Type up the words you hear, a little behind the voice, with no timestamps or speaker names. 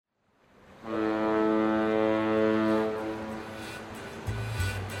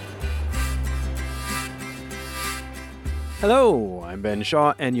Hello, I'm Ben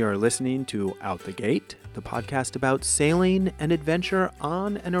Shaw, and you're listening to Out the Gate, the podcast about sailing and adventure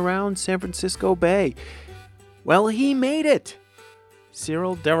on and around San Francisco Bay. Well, he made it!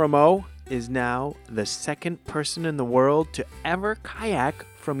 Cyril Deramo is now the second person in the world to ever kayak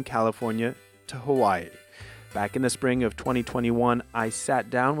from California to Hawaii. Back in the spring of 2021, I sat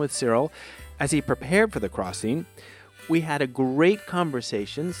down with Cyril as he prepared for the crossing. We had a great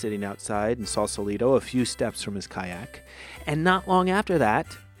conversation sitting outside in Sausalito, a few steps from his kayak. And not long after that,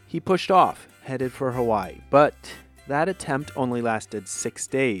 he pushed off, headed for Hawaii. But that attempt only lasted 6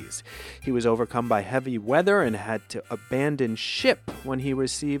 days. He was overcome by heavy weather and had to abandon ship when he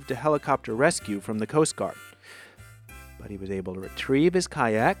received a helicopter rescue from the Coast Guard. But he was able to retrieve his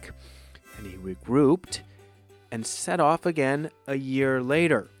kayak, and he regrouped and set off again a year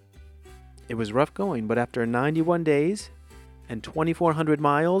later. It was rough going, but after 91 days and 2,400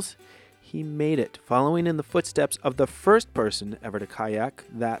 miles, he made it, following in the footsteps of the first person ever to kayak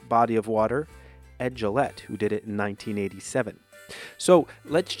that body of water, Ed Gillette, who did it in 1987. So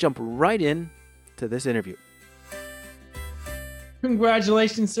let's jump right in to this interview.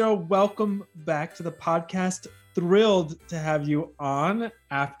 Congratulations, Cyril. Welcome back to the podcast. Thrilled to have you on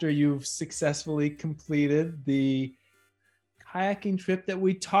after you've successfully completed the kayaking trip that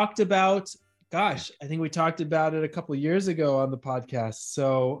we talked about. Gosh, I think we talked about it a couple of years ago on the podcast.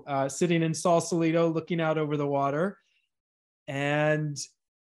 So sitting in Sausalito, looking out over the water, and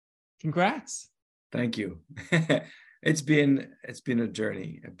congrats. Thank you. It's been a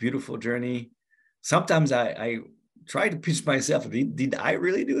journey, a beautiful journey. Sometimes I try to pinch myself. Did I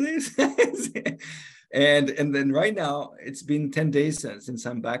really do this? and then right now it's been 10 days since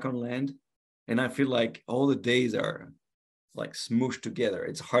I'm back on land, and I feel like all the days are like smooshed together.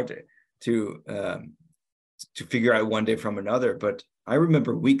 It's hard to figure out one day from another, but I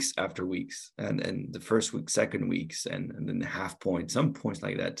remember weeks after weeks, and the first week, second weeks, and then the half point, some points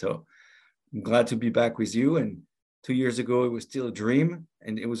like that. So I'm glad to be back with you. And 2 years ago, it was still a dream,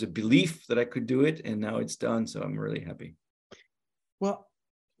 and it was a belief that I could do it, and now it's done. So I'm really happy. Well,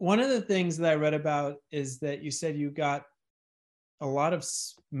 one of the things that I read about is that you said you got a lot of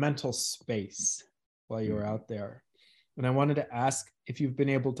mental space while you were out there. And I wanted to ask if you've been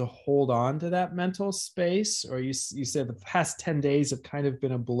able to hold on to that mental space, or you said the past 10 days have kind of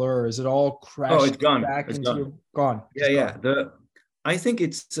been a blur. Is it all crashed it's gone. back it's into gone. your gone? Yeah. I think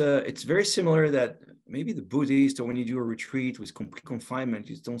it's very similar that maybe the Buddhist, or when you do a retreat with complete confinement,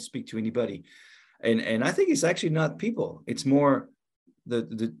 you don't speak to anybody. And I think it's actually not people. It's more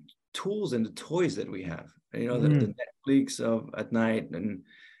the tools and the toys that we have. You know, the Netflix of at night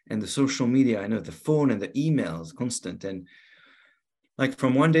and the social media, I know the phone and the emails constant. And like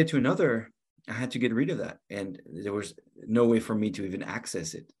from one day to another, I had to get rid of that. And there was no way for me to even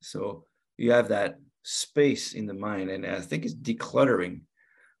access it. So you have that space in the mind. And I think it's decluttering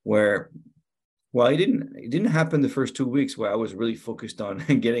where, well, it didn't happen the first 2 weeks where I was really focused on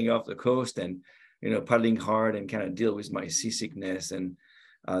getting off the coast and, paddling hard and kind of deal with my seasickness and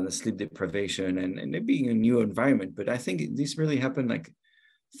the sleep deprivation and it being a new environment. But I think this really happened like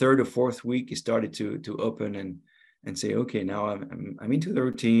third or fourth week. It started to open and say, okay, now I'm into the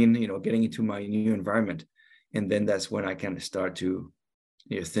routine, getting into my new environment. And then that's when I kind of start to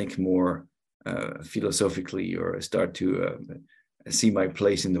think more philosophically, or start to see my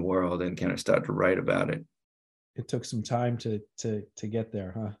place in the world and kind of start to write about it. It took some time to get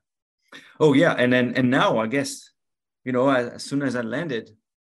there, huh? Oh yeah, and now I guess, as soon as I landed,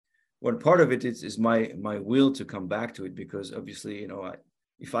 one part of it is my will to come back to it, because obviously,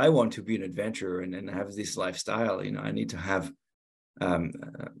 if I want to be an adventurer and have this lifestyle, I need to have,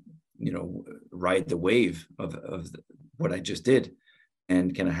 ride the wave of what I just did,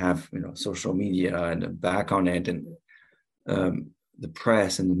 and kind of have, social media and back on it, and the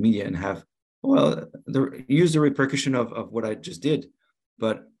press and the media, and have, use the repercussion of what I just did,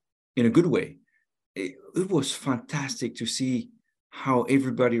 but in a good way. It was fantastic to see how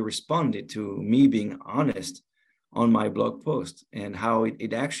everybody responded to me being honest on my blog post, and how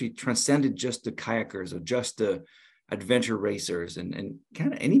it actually transcended just the kayakers or just the adventure racers, and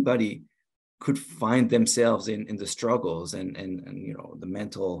kind of anybody could find themselves in the struggles and the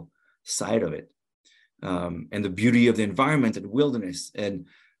mental side of it, and the beauty of the environment and wilderness. And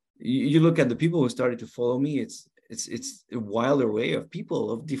you look at the people who started to follow me, it's a wild array of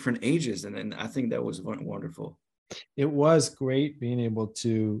people of different ages, and I think that was wonderful. It was great being able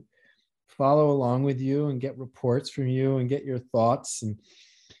to follow along with you and get reports from you and get your thoughts.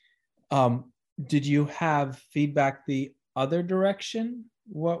 And did you have feedback the other direction?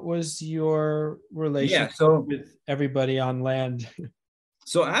 What was your relationship with everybody on land?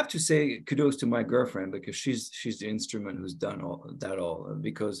 So I have to say kudos to my girlfriend, because she's the instrument who's done all,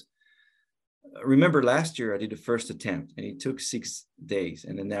 because remember last year I did the first attempt and it took 6 days,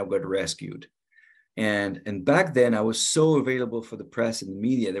 and then I got rescued. And back then I was so available for the press and the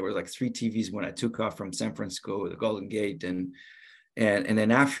media. There were like 3 TVs when I took off from San Francisco, the Golden Gate, and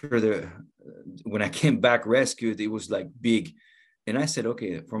then after when I came back rescued, it was like big. And I said,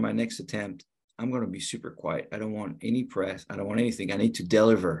 okay, for my next attempt, I'm going to be super quiet. I don't want any press. I don't want anything. I need to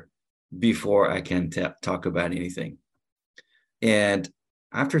deliver before I can talk about anything. And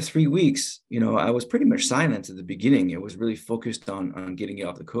after 3 weeks, I was pretty much silent at the beginning. It was really focused on getting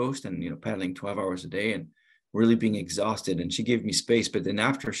off the coast and, paddling 12 hours a day and really being exhausted. And she gave me space. But then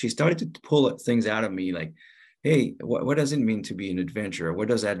after, she started to pull things out of me like, hey, what does it mean to be an adventurer? What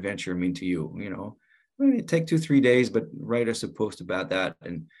does adventure mean to you? It take 2-3 days, but write us a post about that.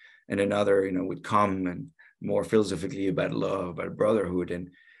 And another, would come and more philosophically about love, about brotherhood.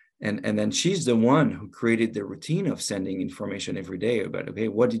 And then she's the one who created the routine of sending information every day about, okay,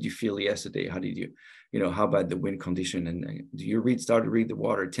 what did you feel yesterday? How did you, how about the wind condition? And do you start to read the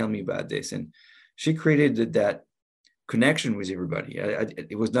water? Tell me about this. And she created that connection with everybody.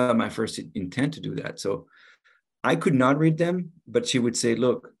 It was not my first intent to do that. So I could not read them, but she would say,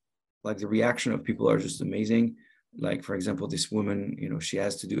 look, like the reaction of people are just amazing. Like, for example, this woman, she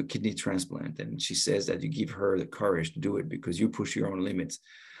has to do a kidney transplant, and she says that you give her the courage to do it because you push your own limits.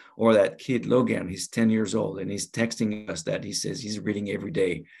 Or that kid, Logan, he's 10 years old, and he's texting us that he says he's reading every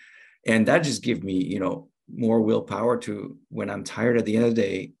day. And that just gives me, more willpower to, when I'm tired at the end of the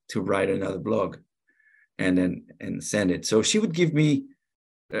day, to write another blog and send it. So she would give me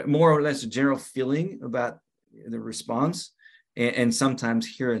more or less a general feeling about the response, and sometimes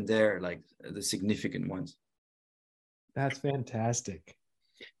here and there, like the significant ones. That's fantastic.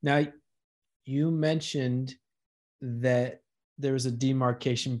 Now, you mentioned that there was a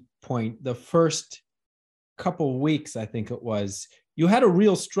demarcation point. The first couple weeks, I think it was, you had a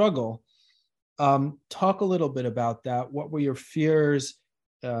real struggle. Talk a little bit about that. What were your fears?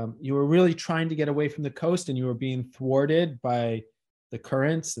 You were really trying to get away from the coast, and you were being thwarted by the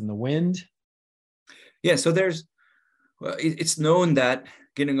currents and the wind. Yeah, so it's known that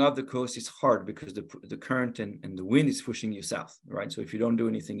getting off the coast is hard because the current and the wind is pushing you south, right? So if you don't do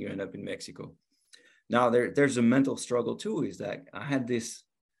anything, you end up in Mexico. Now, there's a mental struggle too, is that I had this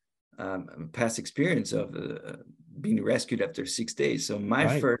past experience of being rescued after 6 days. So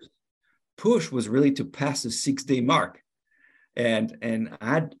my first push was really to pass the 6-day mark. And I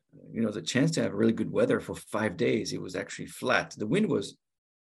had, the chance to have really good weather for 5 days. It was actually flat. The wind was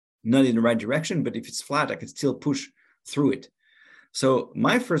not in the right direction, but if it's flat, I could still push through it. So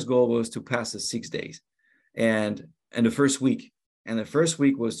my first goal was to pass the 6 days and the first week. And the first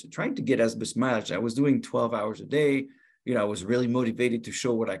week was trying to get as much mileage. I was doing 12 hours a day. I was really motivated to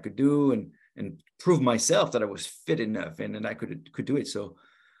show what I could do and prove myself that I was fit enough and I could do it. So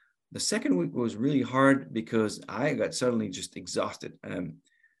the second week was really hard because I got suddenly just exhausted. I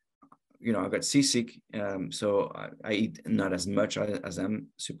got seasick. So I eat not as much as I'm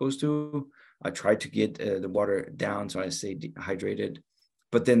supposed to. I tried to get the water down so I stay hydrated.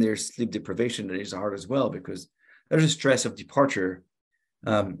 But then there's sleep deprivation that is hard as well, because there's a stress of departure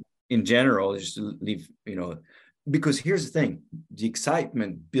in general, just to leave, because here's the thing, the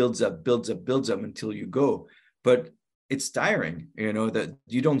excitement builds up until you go, but it's tiring, that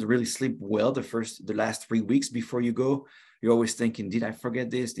you don't really sleep well the last 3 weeks before you go. You're always thinking, did I forget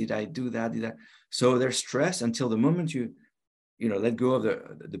this? Did I do that? So there's stress until the moment you let go of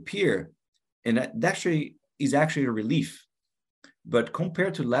the pier. And that actually is a relief. But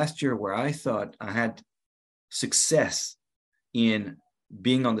compared to last year, where I thought I had success in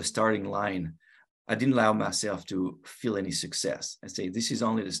being on the starting line, I didn't allow myself to feel any success. I say, this is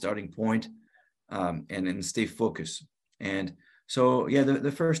only the starting point, and stay focused. And so, yeah,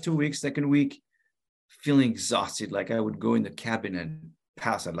 the first 2 weeks, second week, feeling exhausted, like I would go in the cabin and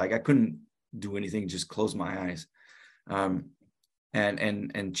pass out, like I couldn't do anything, just close my eyes,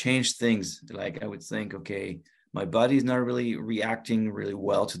 and change things. Like I would think, okay, my body is not really reacting really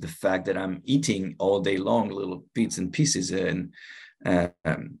well to the fact that I'm eating all day long, little bits and pieces, and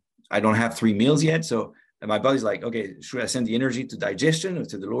I don't have 3 meals yet. So my body's like, okay, should I send the energy to digestion or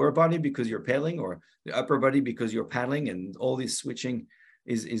to the lower body because you're paddling, or the upper body because you're paddling? And all this switching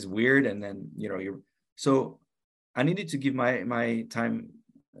is weird. And then, so I needed to give my time,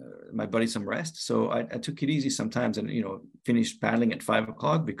 my body some rest. So I took it easy sometimes and, finished paddling at 5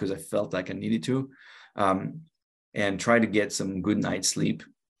 o'clock because I felt like I needed to, and try to get some good night's sleep.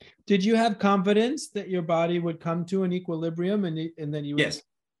 Did you have confidence that your body would come to an equilibrium and then you would... Yes.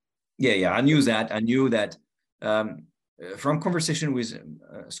 Yeah. I knew that. I knew that from conversation with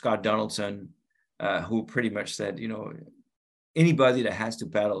Scott Donaldson, who pretty much said, anybody that has to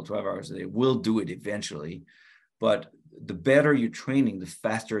paddle 12 hours a day will do it eventually, but the better you're training, the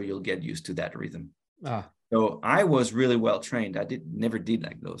faster you'll get used to that rhythm. So I was really well trained. I never did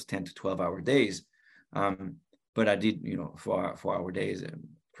like those 10 to 12 hour days, but I did 4 hour days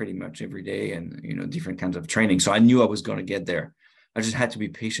pretty much every day, and different kinds of training. So I knew I was going to get there. I just had to be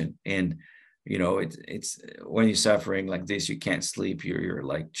patient. And it's when you're suffering like this, you can't sleep. You're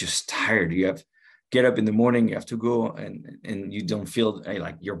like just tired. You have to get up in the morning. You have to go, and you don't feel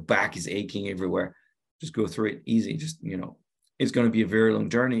like your back is aching everywhere. Just go through it easy. Just it's going to be a very long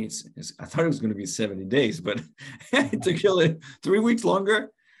journey. I thought it was going to be 70 days, but it took 3 weeks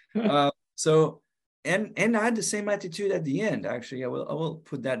longer. So I had the same attitude at the end. Actually, I will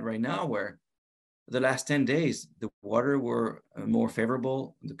put that right now, where the last 10 days, the water were more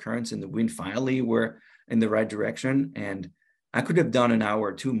favorable. The currents and the wind finally were in the right direction. And I could have done an hour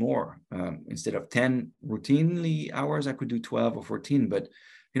or two more. Instead of 10 routinely hours, I could do 12 or 14. But,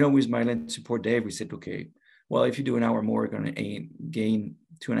 with my land support Dave, we said, okay, well, if you do an hour more, you're going to gain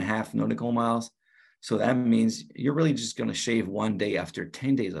 2.5 nautical miles. So that means you're really just going to shave 1 day after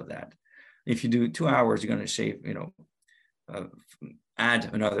 10 days of that. If you do 2 hours, you're going to shave,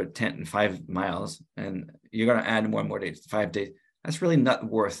 add another 5 miles, and you're going to add 1 more day, 5 days. That's really not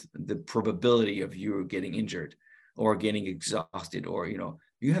worth the probability of you getting injured or getting exhausted, or,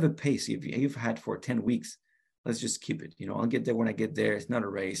 you have a pace you've had for 10 weeks. Let's just keep it. I'll get there when I get there. It's not a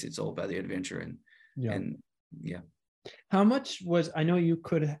race. It's all about the adventure. And yeah. How much I know you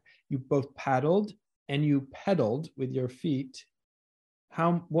both paddled and you pedaled with your feet.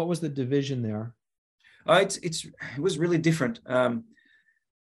 What was the division there? It was really different.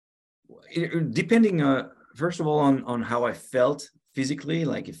 Depending, first of all, on how I felt physically.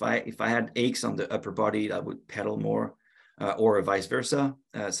 Like if I had aches on the upper body, I would pedal more, or vice versa.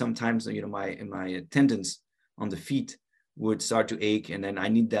 Sometimes, my tendons on the feet would start to ache, and then I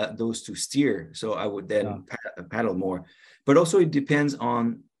need those to steer. So I would then paddle more. But also it depends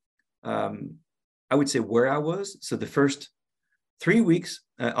on, I would say, where I was. So the first 3 weeks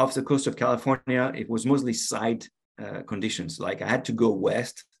off the coast of California, it was mostly side conditions. Like I had to go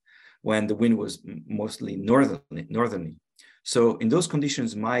west when the wind was mostly northerly. So in those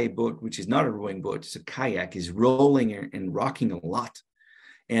conditions, my boat, which is not a rowing boat, it's a kayak, is rolling and rocking a lot.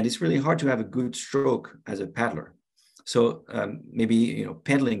 And it's really hard to have a good stroke as a paddler. So maybe,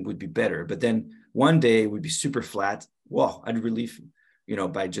 pedaling would be better. But then one day would be super flat. Wow, I'd relieve,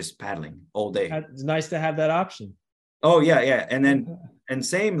 by just paddling all day. It's nice to have that option. Oh, yeah. And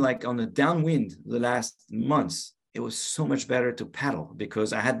same like on the downwind the last months, it was so much better to paddle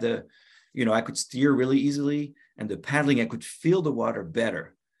because I had I could steer really easily, and the paddling, I could feel the water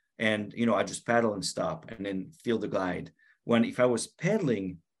better. And, I just paddle and stop and then feel the glide. If I was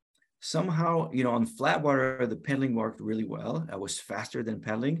paddling, somehow, on flat water, the paddling worked really well. I was faster than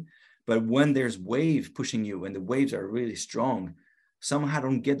paddling. But when there's wave pushing you and the waves are really strong, somehow I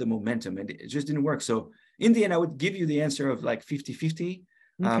don't get the momentum, and it just didn't work. So in the end, I would give you the answer of like 50-50.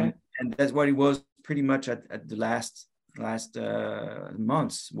 Okay. And that's what it was pretty much at the last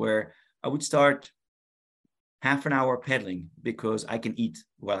months, where I would start half an hour pedaling because I can eat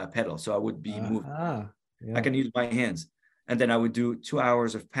while I pedal. So I would be moving. Yeah. I can use my hands. And then I would do 2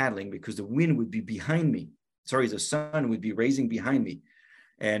 hours of paddling because the wind would be behind me. The sun would be raising behind me.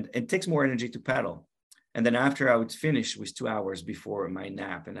 And it takes more energy to paddle. And then after, I would finish with 2 hours before my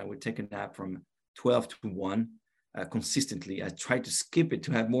nap. And I would take a nap from 12 to 1 consistently. I tried to skip it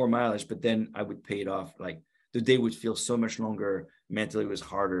to have more mileage, but then I would pay it off. Like the day would feel so much longer. Mentally, it was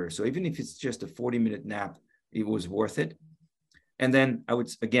harder. So even if it's just a 40-minute nap, it was worth it. And then I would,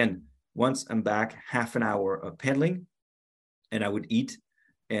 again, once I'm back, half an hour of paddling, and I would eat.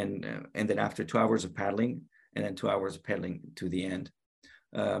 And then after 2 hours of paddling, and then 2 hours of paddling to the end.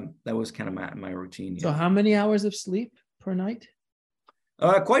 That was kind of my routine. So how many hours of sleep per night?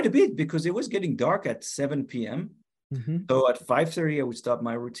 Quite a bit, because it was getting dark at 7 p.m. Mm-hmm. So at 5:30, I would stop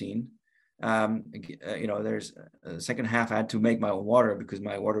my routine. There's a second half, I had to make my own water because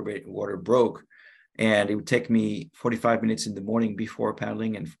my water broke. And it would take me 45 minutes in the morning before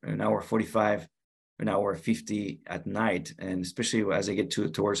paddling, and an hour 45, an hour 50 at night. And especially as I get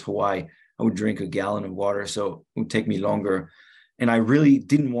towards Hawaii, I would drink a gallon of water. So it would take me longer. And I really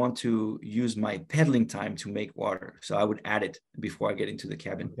didn't want to use my pedaling time to make water. So I would add it before I get into the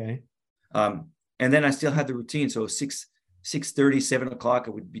cabin. Okay. And then I still had the routine. So 6:30, 7 o'clock,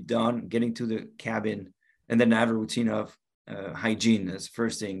 I would be done getting to the cabin. And then I have a routine of hygiene. That's the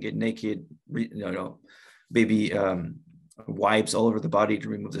first thing. Get naked, baby wipes all over the body to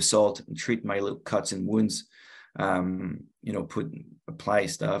remove the salt and treat my little cuts and wounds. apply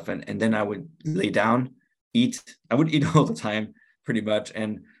stuff, and then I would lay down, eat. I would eat all the time, pretty much,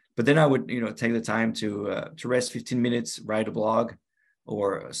 but then I would take the time to rest 15 minutes, write a blog,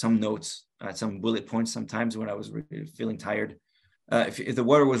 or some notes, some bullet points. Sometimes when I was really feeling tired, if the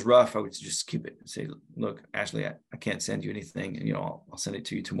water was rough, I would just skip it and say, "Look, Ashley, I can't send you anything, and I'll send it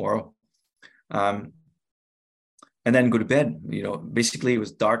to you tomorrow." And then go to bed. Basically it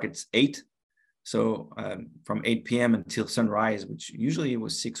was dark at 8. So from 8 p.m. until sunrise, which usually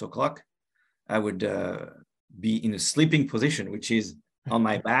was 6 o'clock, I would be in a sleeping position, which is on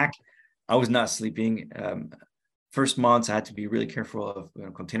my back. I was not sleeping. First months, I had to be really careful of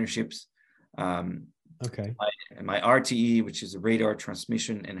container ships. Okay. My RTE, which is a radar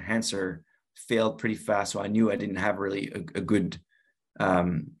transmission enhancer, failed pretty fast. So I knew I didn't have really a good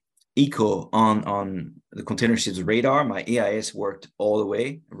echo on the container ship's radar. My AIS worked all the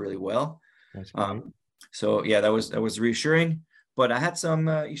way really well. That's great. So yeah, that was reassuring. But I had some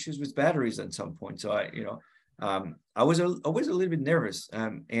issues with batteries at some point. So I was always a little bit nervous,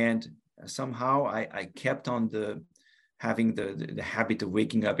 and somehow I kept on having the habit of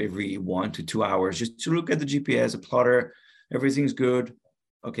waking up every 1 to 2 hours just to look at the GPS, a plotter. Everything's good.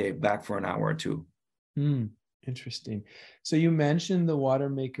 Okay, back for an hour or two. Interesting. So you mentioned the water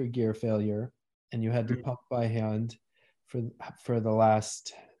maker gear failure, and you had to pump by hand for the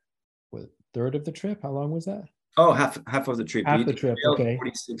last third of the trip. How long was that? Oh, half of the trip. Half the trip. Okay.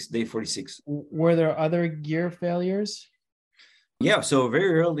 46, day 46. Were there other gear failures? Yeah. So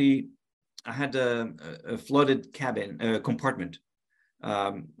very early, I had a flooded cabin compartment.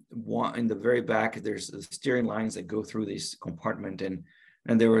 One in the very back, there's steering lines that go through this compartment,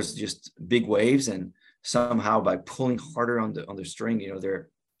 and there was just big waves, and somehow by pulling harder on the string, they're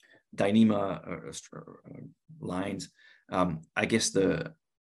Dyneema lines. I guess the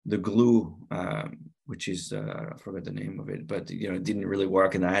glue, which is I forgot the name of it, but it didn't really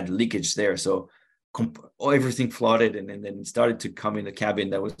work, and I had leakage there, so everything flooded, and then it started to come in the cabin.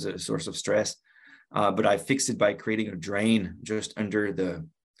 That was a source of stress, but I fixed it by creating a drain just under the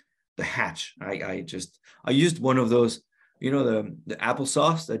hatch. I used one of those, the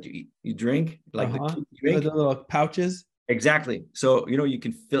applesauce that you drink, like the kids drink, the little pouches. Exactly. So you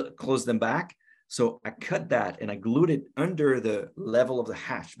can close them back. So I cut that and I glued it under the level of the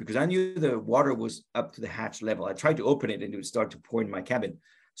hatch because I knew the water was up to the hatch level. I tried to open it and it would start to pour in my cabin.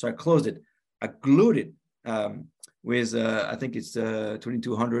 So I closed it. I glued it with, I think it's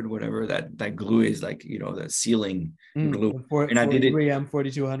 2200, whatever that glue is, like, the sealing glue. And I did it 3M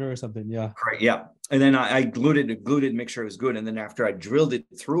 4200 or something. Yeah. Right. Yeah. And then I glued it, make sure it was good. And then after I drilled it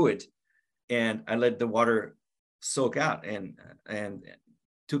through it and I let the water soak out and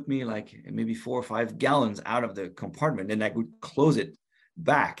took me like maybe 4 or 5 gallons out of the compartment, and I would close it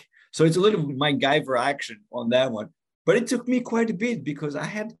back. So it's a little MacGyver action on that one, but it took me quite a bit because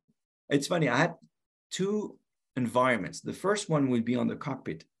it's funny, I had 2 environments. The first one would be on the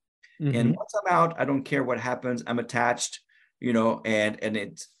cockpit. And once I'm out, I don't care what happens. I'm attached,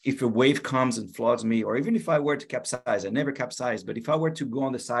 and if a wave comes and floods me, or even if I were to capsize, I never capsize, but if I were to go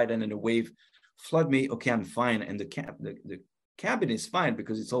on the side and then a wave flood me, okay, I'm fine. And the cabin is fine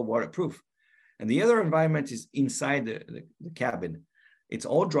because it's all waterproof. And the other environment is inside the cabin. It's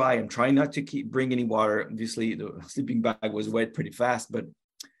all dry. I'm trying not to bring any water. Obviously, the sleeping bag was wet pretty fast, but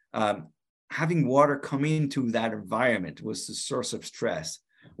having water come into that environment was the source of stress.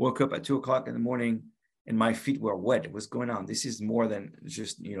 Woke up at 2 o'clock in the morning and my feet were wet. What's going on? This is more than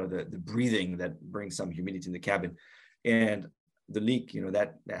just, the breathing that brings some humidity in the cabin. And the leak,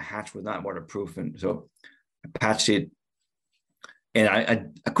 that hatch was not waterproof. And so I patched it. And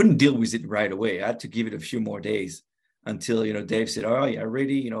I couldn't deal with it right away. I had to give it a few more days until, Dave said, "Oh, yeah,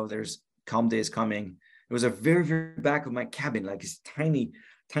 ready. There's calm days coming." It was a very, very back of my cabin, like this tiny,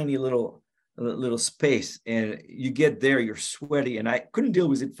 tiny little space. And you get there, you're sweaty. And I couldn't deal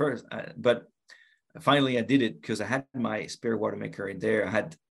with it first. But finally, I did it because I had my spare water maker in there. I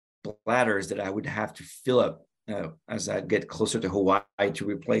had bladders that I would have to fill up as I get closer to Hawaii to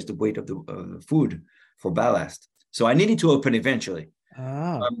replace the weight of the food for ballast. So I needed to open eventually.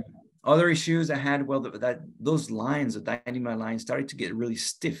 Other issues I had, those lines, the Dyneema lines, started to get really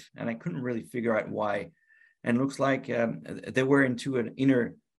stiff, and I couldn't really figure out why. And it looks like they were into an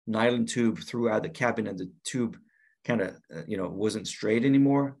inner nylon tube throughout the cabin, and the tube kind of, wasn't straight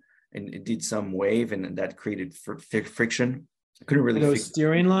anymore, and it did some wave, and that created friction. I couldn't really. Those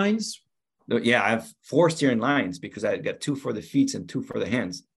steering lines. Yeah, I have 4 steering lines because I got 2 for the feet and 2 for the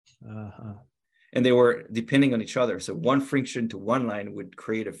hands. And they were depending on each other. So one friction to one line would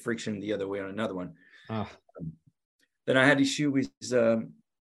create a friction the other way on another one. Then I had issue with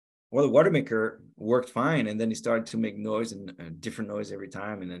well, the water maker worked fine, and then it started to make noise and different noise every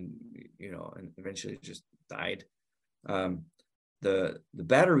time, and then and eventually it just died. The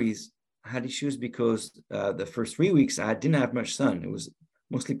batteries had issues because the first 3 weeks I didn't have much sun. It was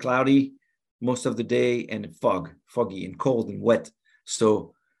mostly cloudy most of the day and foggy and cold and wet.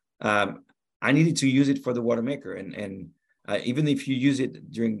 So I needed to use it for the water maker, and even if you use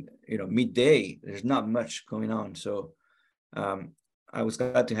it during midday, there's not much going on. So I was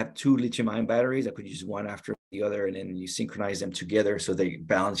glad to have 2 lithium-ion batteries. I could use one after the other, and then you synchronize them together so they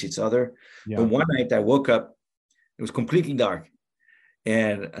balance each other. Yeah. But one night I woke up, it was completely dark.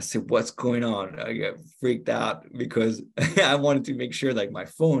 And I said, what's going on? I got freaked out because I wanted to make sure like my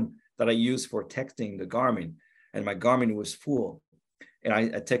phone that I use for texting the Garmin, and my Garmin was full. And I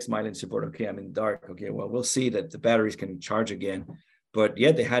text Mylan support, okay, I'm in the dark. Okay, well, we'll see that the batteries can charge again. But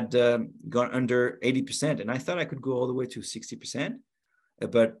yeah, they had gone under 80%. And I thought I could go all the way to 60%.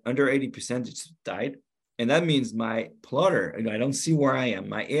 But under 80%, it died. And that means my plotter, I don't see where I am.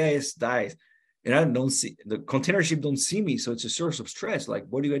 My AIS dies. And I don't see, the container ship don't see me. So it's a source of stress. Like,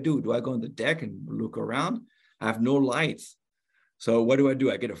 what do? Do I go on the deck and look around? I have no lights. So what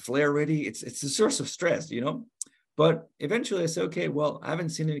do? I get a flare ready? It's a source of stress, But eventually I said, okay, well, I haven't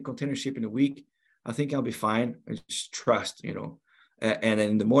seen any container ship in a week. I think I'll be fine. I just trust, And then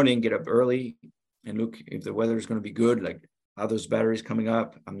in the morning, get up early and look if the weather is going to be good. Like, are those batteries coming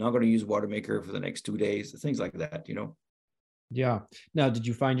up? I'm not going to use water maker for the next 2 days, things like that, Yeah. Now, did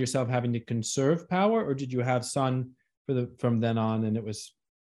you find yourself having to conserve power, or did you have sun from then on and it was?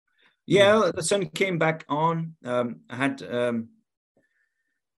 Yeah, the sun came back on. I had to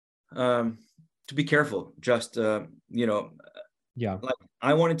be careful, just, yeah. Like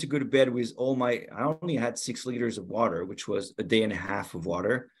I wanted to go to bed with I only had 6 liters of water, which was a day and a half of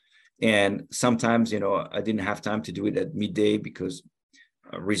water. And sometimes, I didn't have time to do it at midday because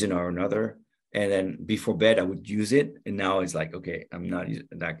a reason or another. And then before bed, I would use it. And now it's like, okay, I'm not using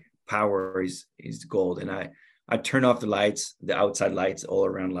that. Power is gold. And I turn off the lights, the outside lights, all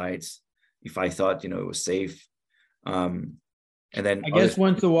around lights, if I thought, it was safe. And then I guess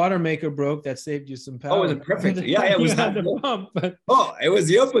once the water maker broke, that saved you some power. Oh, it was perfect. Yeah, it was not the pump, but... Oh, it was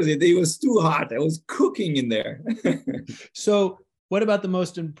the opposite. It was too hot. I was cooking in there. So what about the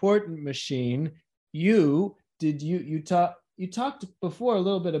most important machine? You talked before a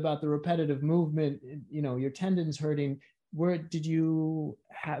little bit about the repetitive movement, your tendons hurting. Did you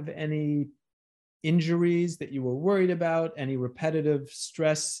have any injuries that you were worried about? Any repetitive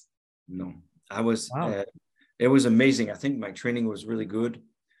stress? No, I was, wow. It was amazing. I think my training was really good.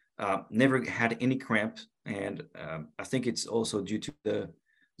 Never had any cramp. And I think it's also due to the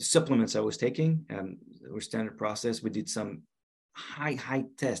supplements I was taking. It was standard process. We did some high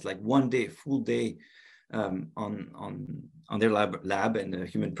test, like 1 day, full day on their lab and the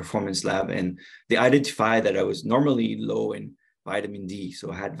human performance lab. And they identified that I was normally low in vitamin D.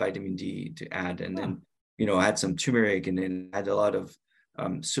 So I had vitamin D to add. And then, I had some turmeric, and then I had a lot of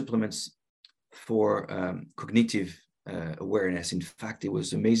supplements for cognitive awareness. In fact, it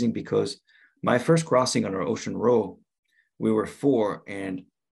was amazing because my first crossing on our ocean row, we were 4, and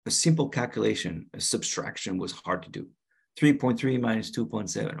a simple calculation, a subtraction was hard to do. 3.3 minus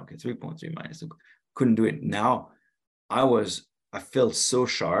 2.7. Okay, 3.3 minus 2. Couldn't do it. Now I felt so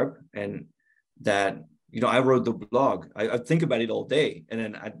sharp, and that, I wrote the blog. I think about it all day, and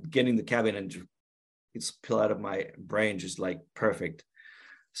then I'd get in the cabin and it's spill out of my brain, just like perfect.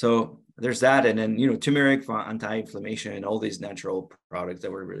 So there's that. And then, turmeric for anti-inflammation and all these natural products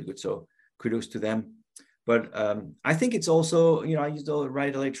that were really good. So kudos to them. But I think it's also, I used all the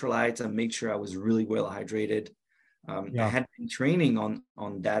right electrolytes and make sure I was really well hydrated. I had been training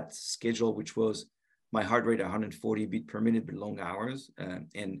on that schedule, which was my heart rate 140 beat per minute, but long hours,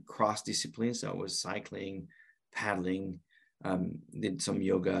 and cross disciplines. So I was cycling, paddling, did some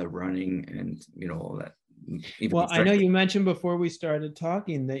yoga, running, and all that. Well, I know you mentioned before we started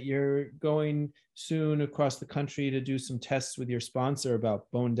talking that you're going soon across the country to do some tests with your sponsor about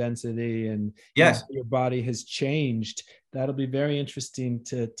bone density and yes, your body has changed. That'll be very interesting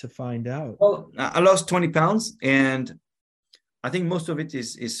to find out. Well, I lost 20 pounds, and I think most of it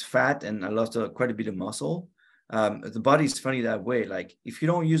is fat, and I lost quite a bit of muscle. The body is funny that way. Like if you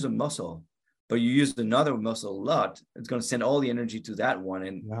don't use a muscle, but you use another muscle a lot, it's going to send all the energy to that one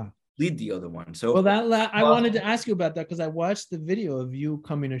and lead the other one. So I wanted to ask you about that because I watched the video of you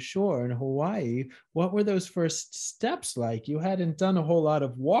coming ashore in Hawaii. What were those first steps like? You hadn't done a whole lot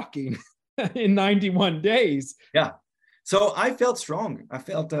of walking in 91 days. Yeah. So I felt strong. I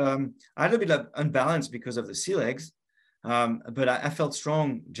felt I had a bit of unbalance because of the sea legs, but I felt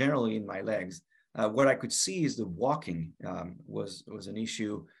strong generally in my legs. What I could see is the walking was an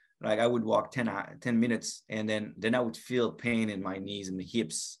issue. Like I would walk 10 minutes, and then I would feel pain in my knees and the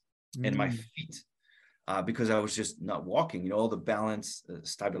hips and my feet, because I was just not walking, all the balance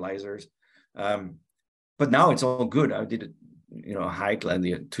stabilizers. But now it's all good. I did a hike like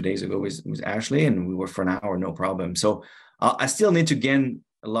 2 days ago with Ashley, and we were for an hour, no problem. So I still need to gain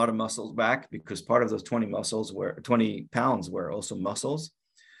a lot of muscles back, because part of those 20 pounds were also muscles.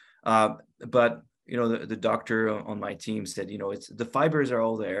 But the doctor on my team said, it's the fibers are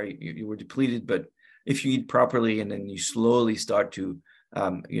all there. You were depleted, but if you eat properly and then you slowly start to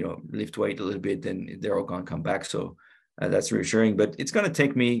lift weight a little bit, then they're all going to come back. So that's reassuring. But it's going to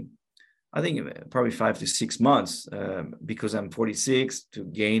take me, I think, probably 5 to 6 months, because I'm 46, to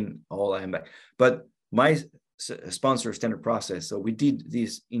gain all I am back. But my sponsor, Standard Process, so we did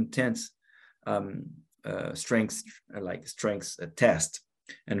this intense strength test,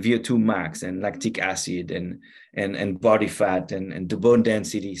 and VO2 max, and lactic acid, and body fat, and the bone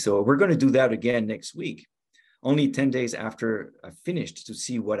density. So we're going to do that again next week, only 10 days after I finished, to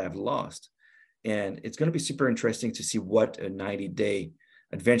see what I've lost. And it's going to be super interesting to see what a 90-day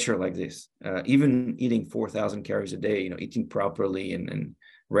adventure like this, even eating 4,000 calories a day, eating properly and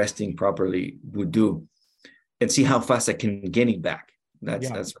resting properly would do, and see how fast I can gain it back. That's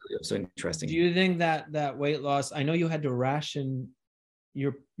really also interesting. Do you think that weight loss, I know you had to ration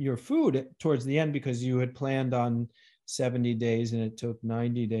your food towards the end because you had planned on 70 days and it took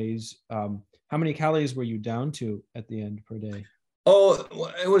 90 days. How many calories were you down to at the end per day? Oh,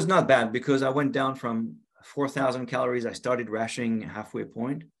 it was not bad, because I went down from 4,000 calories. I started rationing halfway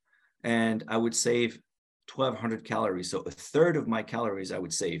point, and I would save 1,200 calories. So a third of my calories I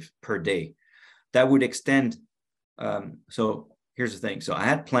would save per day. That would extend. So here's the thing. So I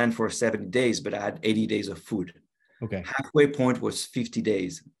had planned for 70 days, but I had 80 days of food. Okay. Halfway point was 50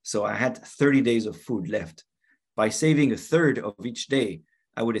 days. So I had 30 days of food left. By saving a third of each day,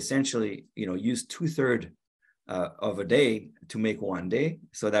 I would essentially, use 2/3 of a day to make one day.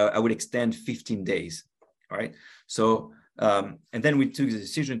 So that I would extend 15 days. All right. So, and then we took the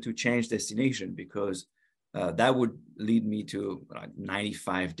decision to change destination, because that would lead me to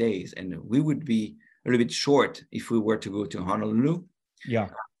 95 days. And we would be a little bit short if we were to go to Honolulu. Yeah.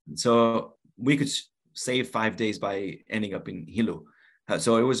 So we could save 5 days by ending up in Hilo.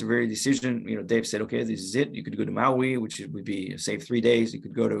 So it was a very decision. Dave said, okay, this is it. You could go to Maui, which would be save 3 days. You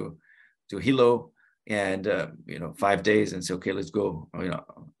could go to Hilo, and 5 days, and say, okay, let's go.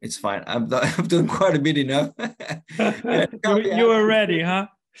 It's fine. I've done quite a bit enough. You were ready, huh?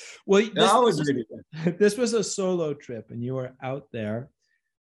 Well, I was ready. This was a solo trip, and you were out there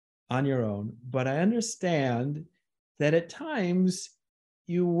on your own. But I understand that at times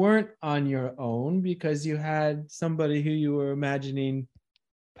you weren't on your own, because you had somebody who you were imagining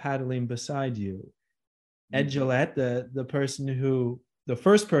paddling beside you. Ed Gillette, the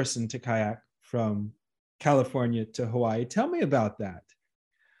first person to kayak from California to Hawaii. Tell me about that.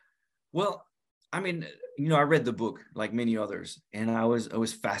 Well, I mean, I read the book like many others, and I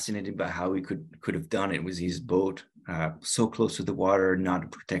was fascinated by how he could have done it with his boat, so close to the water,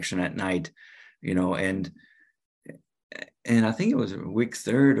 not protection at night, and I think it was week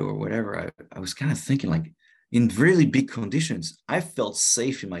 3rd or whatever. I was kind of thinking, like, in really big conditions, I felt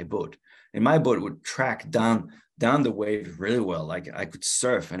safe in my boat, and my boat would track down the wave really well. Like I could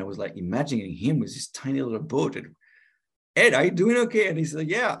surf, and I was like imagining him with this tiny little boat. And, Ed, are you doing okay? And he said,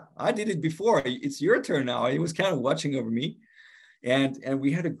 yeah, I did it before. It's your turn now. He was kind of watching over me. And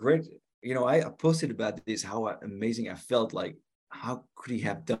we had a great, I posted about this, how amazing I felt. Like, how could he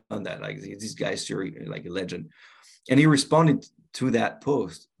have done that? Like, this guy's like a legend. And he responded to that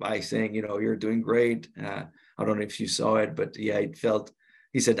post by saying, you're doing great. I don't know if you saw it, but yeah,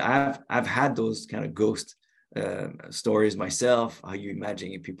 he said, I've had those kind of ghost stories myself. How you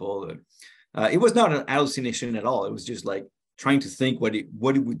imagining people. It was not an hallucination at all. It was just like trying to think what it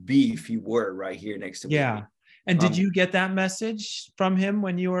would be if he were right here next to me. Yeah. And did you get that message from him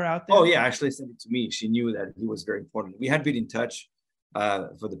when you were out there? Oh yeah, Ashley sent it to me. She knew that he was very important. We had been in touch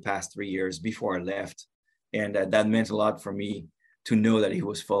for the past 3 years before I left. And that meant a lot for me to know that he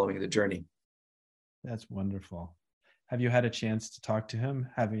was following the journey. That's wonderful. Have you had a chance to talk to him,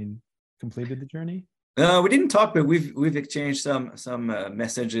 having completed the journey? We didn't talk, but we've exchanged some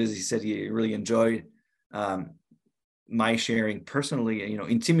messages. He said he really enjoyed my sharing personally,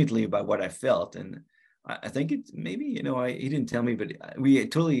 intimately about what I felt. And I think it maybe, he didn't tell me, but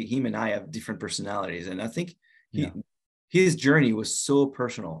him and I have different personalities. And I think his journey was so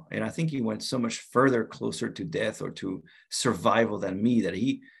personal. And I think he went so much further closer to death or to survival than me, that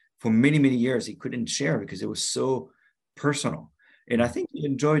he, for many, many years, he couldn't share because it was so personal. And I think he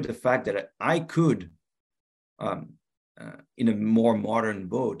enjoyed the fact that I could in a more modern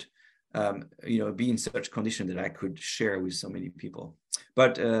boat, be in such condition that I could share with so many people.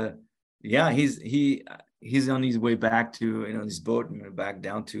 But he's on his way back to his boat and back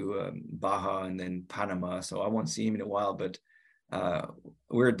down to Baja and then Panama. So I won't see him in a while, but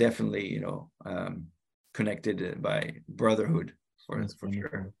we're definitely connected by brotherhood for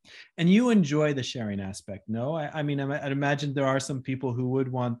sure. And you enjoy the sharing aspect, no? I mean, I'd imagine there are some people who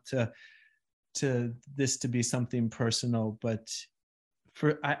would want to this to be something personal, but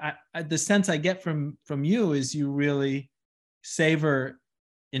for I the sense I get from you is you really savor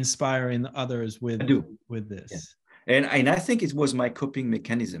inspiring others with this. Yeah. And I think it was my coping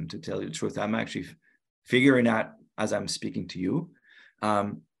mechanism, to tell you the truth. I'm actually figuring out as I'm speaking to you.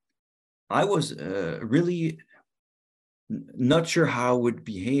 I was really not sure how I would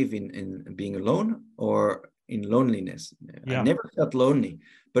behave in being alone or in loneliness. Yeah. I never felt lonely,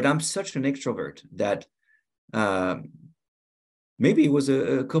 but I'm such an extrovert that maybe it was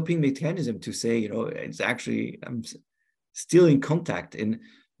a coping mechanism to say, it's actually, I'm still in contact. And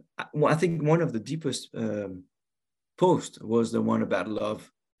I think one of the deepest posts was the one about love.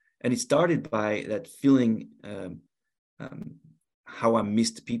 And it started by that feeling how I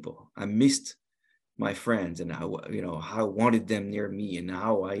missed people. I missed my friends and how I wanted them near me and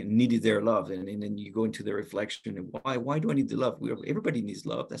how I needed their love. And then you go into the reflection of why do I need the love? Everybody needs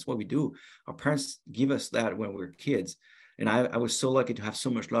love. That's what we do. Our parents give us that when we were kids. And I was so lucky to have so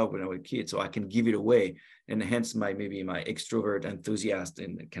much love when I was a kid, so I can give it away. And hence maybe my extrovert enthusiast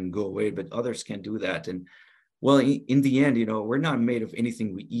and can go away, but others can't do that. And well, in the end, we're not made of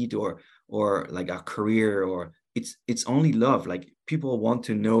anything we eat or like our career, or it's only love. Like people want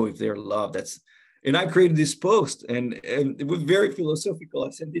to know if they're loved. And I created this post and it was very philosophical. I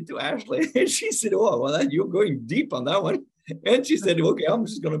sent it to Ashley and she said, "Oh, well, you're going deep on that one." And she said, "Okay, I'm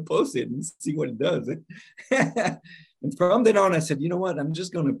just going to post it and see what it does." And from then on, I said, "You know what? I'm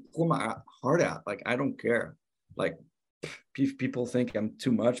just going to pour my heart out. Like, I don't care. Like, people think I'm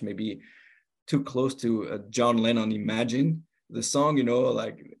too much, maybe too close to John Lennon, Imagine the song,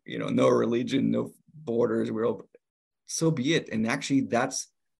 no religion, no borders. We're all, so be it." And actually, that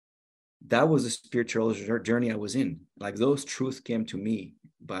was a spiritual journey I was in. Like those truths came to me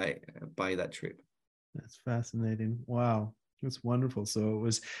by that trip. That's fascinating. Wow. That's wonderful. So it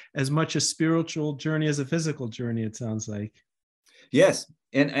was as much a spiritual journey as a physical journey, it sounds like. Yes.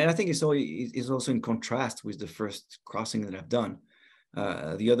 And I think it's also in contrast with the first crossing that I've done.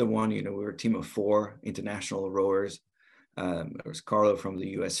 The other one, we were a team of 4 international rowers. There was Carlo from the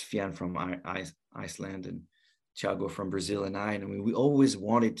US, Fian from Iceland, and Thiago from Brazil, and I mean, we always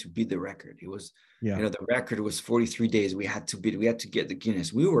wanted to beat the record. It was, the record was 43 days. We had to get the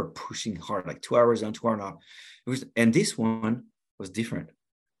Guinness. We were pushing hard, like 2 hours on, 2 hours off. And this one was different.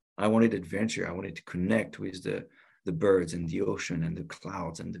 I wanted adventure. I wanted to connect with the birds and the ocean and the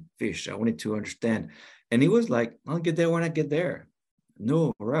clouds and the fish. I wanted to understand. And it was like, I'll get there when I get there.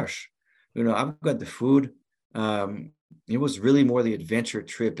 No rush. I've got the food. It was really more the adventure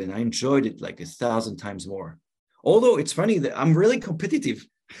trip, and I enjoyed it like 1,000 times more. Although it's funny that I'm really competitive.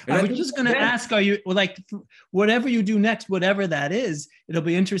 And I was just going to ask, are you like, whatever you do next, whatever that is, it'll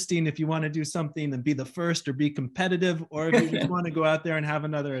be interesting if you want to do something and be the first or be competitive, or if you just want to go out there and have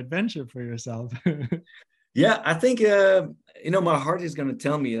another adventure for yourself. Yeah, I think, my heart is going to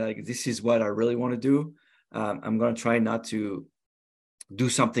tell me like, this is what I really want to do. I'm going to try not to do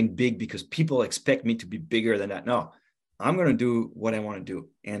something big because people expect me to be bigger than that. No, I'm going to do what I want to do.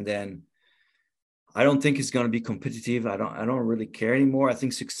 And then I don't think it's going to be competitive. I don't really care anymore. I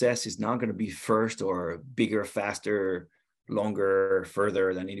think success is not going to be first or bigger, faster, longer,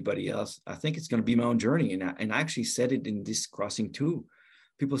 further than anybody else. I think it's going to be my own journey. And I actually said it in this crossing too.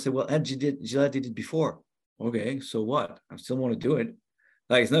 People say, "Well, Ed, Gilles did it before." Okay, so what? I still want to do it.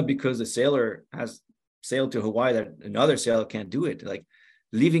 Like, it's not because the sailor has sailed to Hawaii that another sailor can't do it. Like,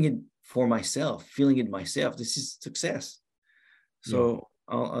 living it for myself, feeling it myself, this is success. So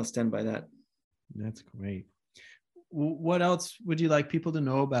I'll stand by that. That's great. What else would you like people to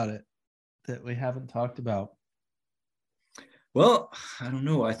know about it that we haven't talked about? Well, I don't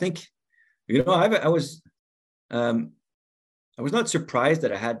know. I think, I was not surprised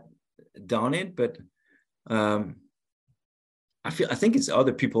that I had done it, but I think it's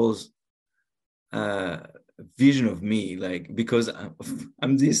other people's vision of me, like, because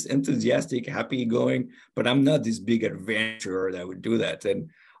I'm this enthusiastic, happy going, but I'm not this big adventurer that would do that. And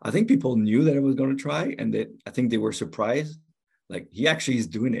I think people knew that I was going to try, and that I think they were surprised. Like, he actually is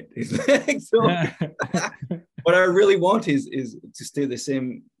doing it. So what I really want is to stay the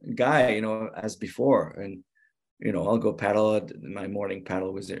same guy, as before. And, I'll go paddle at my morning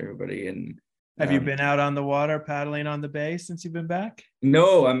paddle with everybody. And Have you been out on the water paddling on the bay since you've been back?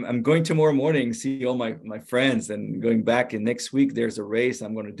 No, I'm going tomorrow morning, see all my friends, and going back. And next week there's a race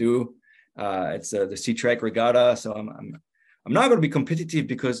I'm going to do. It's the Sea Track Regatta. So I'm not going to be competitive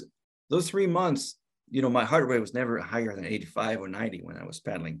because those 3 months, my heart rate was never higher than 85 or 90 when I was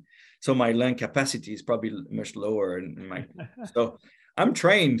paddling. So my lung capacity is probably much lower. So I'm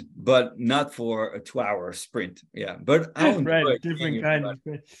trained, but not for a 2-hour sprint. Yeah, but I'll enjoy different kind of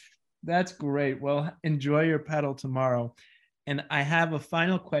sprint. That's great. Well, enjoy your paddle tomorrow. And I have a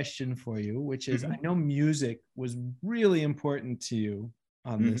final question for you, which is, I know music was really important to you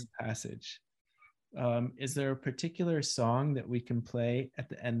on this passage. Is there a particular song that we can play at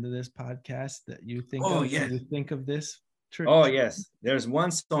the end of this podcast that you think of when you think of this trip? Oh, yes. There's one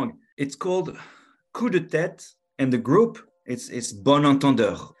song. It's called Coup de Tête, and the group, it's Bon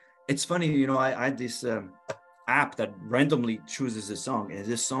Entendeur. It's funny, I had this app that randomly chooses a song, and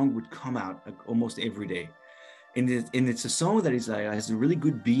this song would come out like almost every day. And it's a song that has a really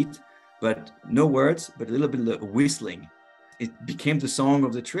good beat, but no words, but a little bit of whistling. It became the song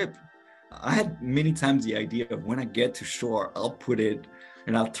of the trip. I had many times the idea of when I get to shore, I'll put it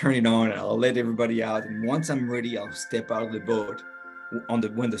and I'll turn it on and I'll let everybody out. And once I'm ready, I'll step out of the boat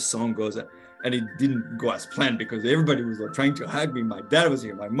when the song goes. And it didn't go as planned because everybody was trying to hug me. My dad was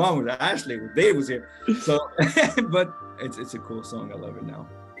here, my mom was Ashley, Dave was here. So, but it's a cool song. I love it now.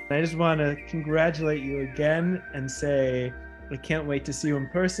 I just want to congratulate you again and say I can't wait to see you in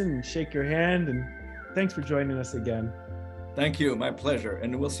person and shake your hand. And thanks for joining us again. Thank you. My pleasure.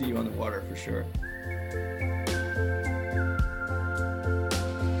 And we'll see you on the water for sure.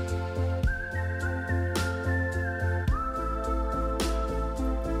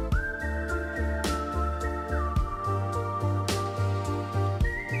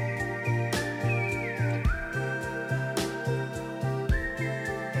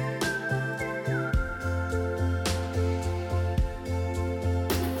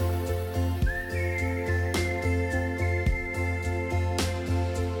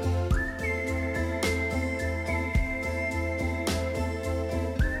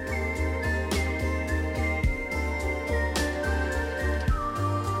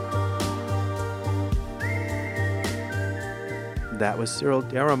 That was Cyril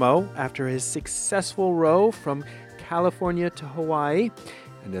Deramo after his successful row from California to Hawaii.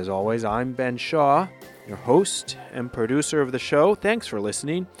 And as always, I'm Ben Shaw, your host and producer of the show. Thanks for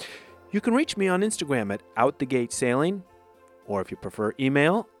listening. You can reach me on Instagram at OutTheGateSailing, or if you prefer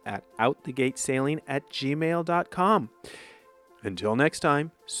email, at OutTheGateSailing@gmail.com. Until next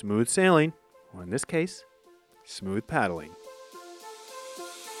time, smooth sailing, or in this case, smooth paddling.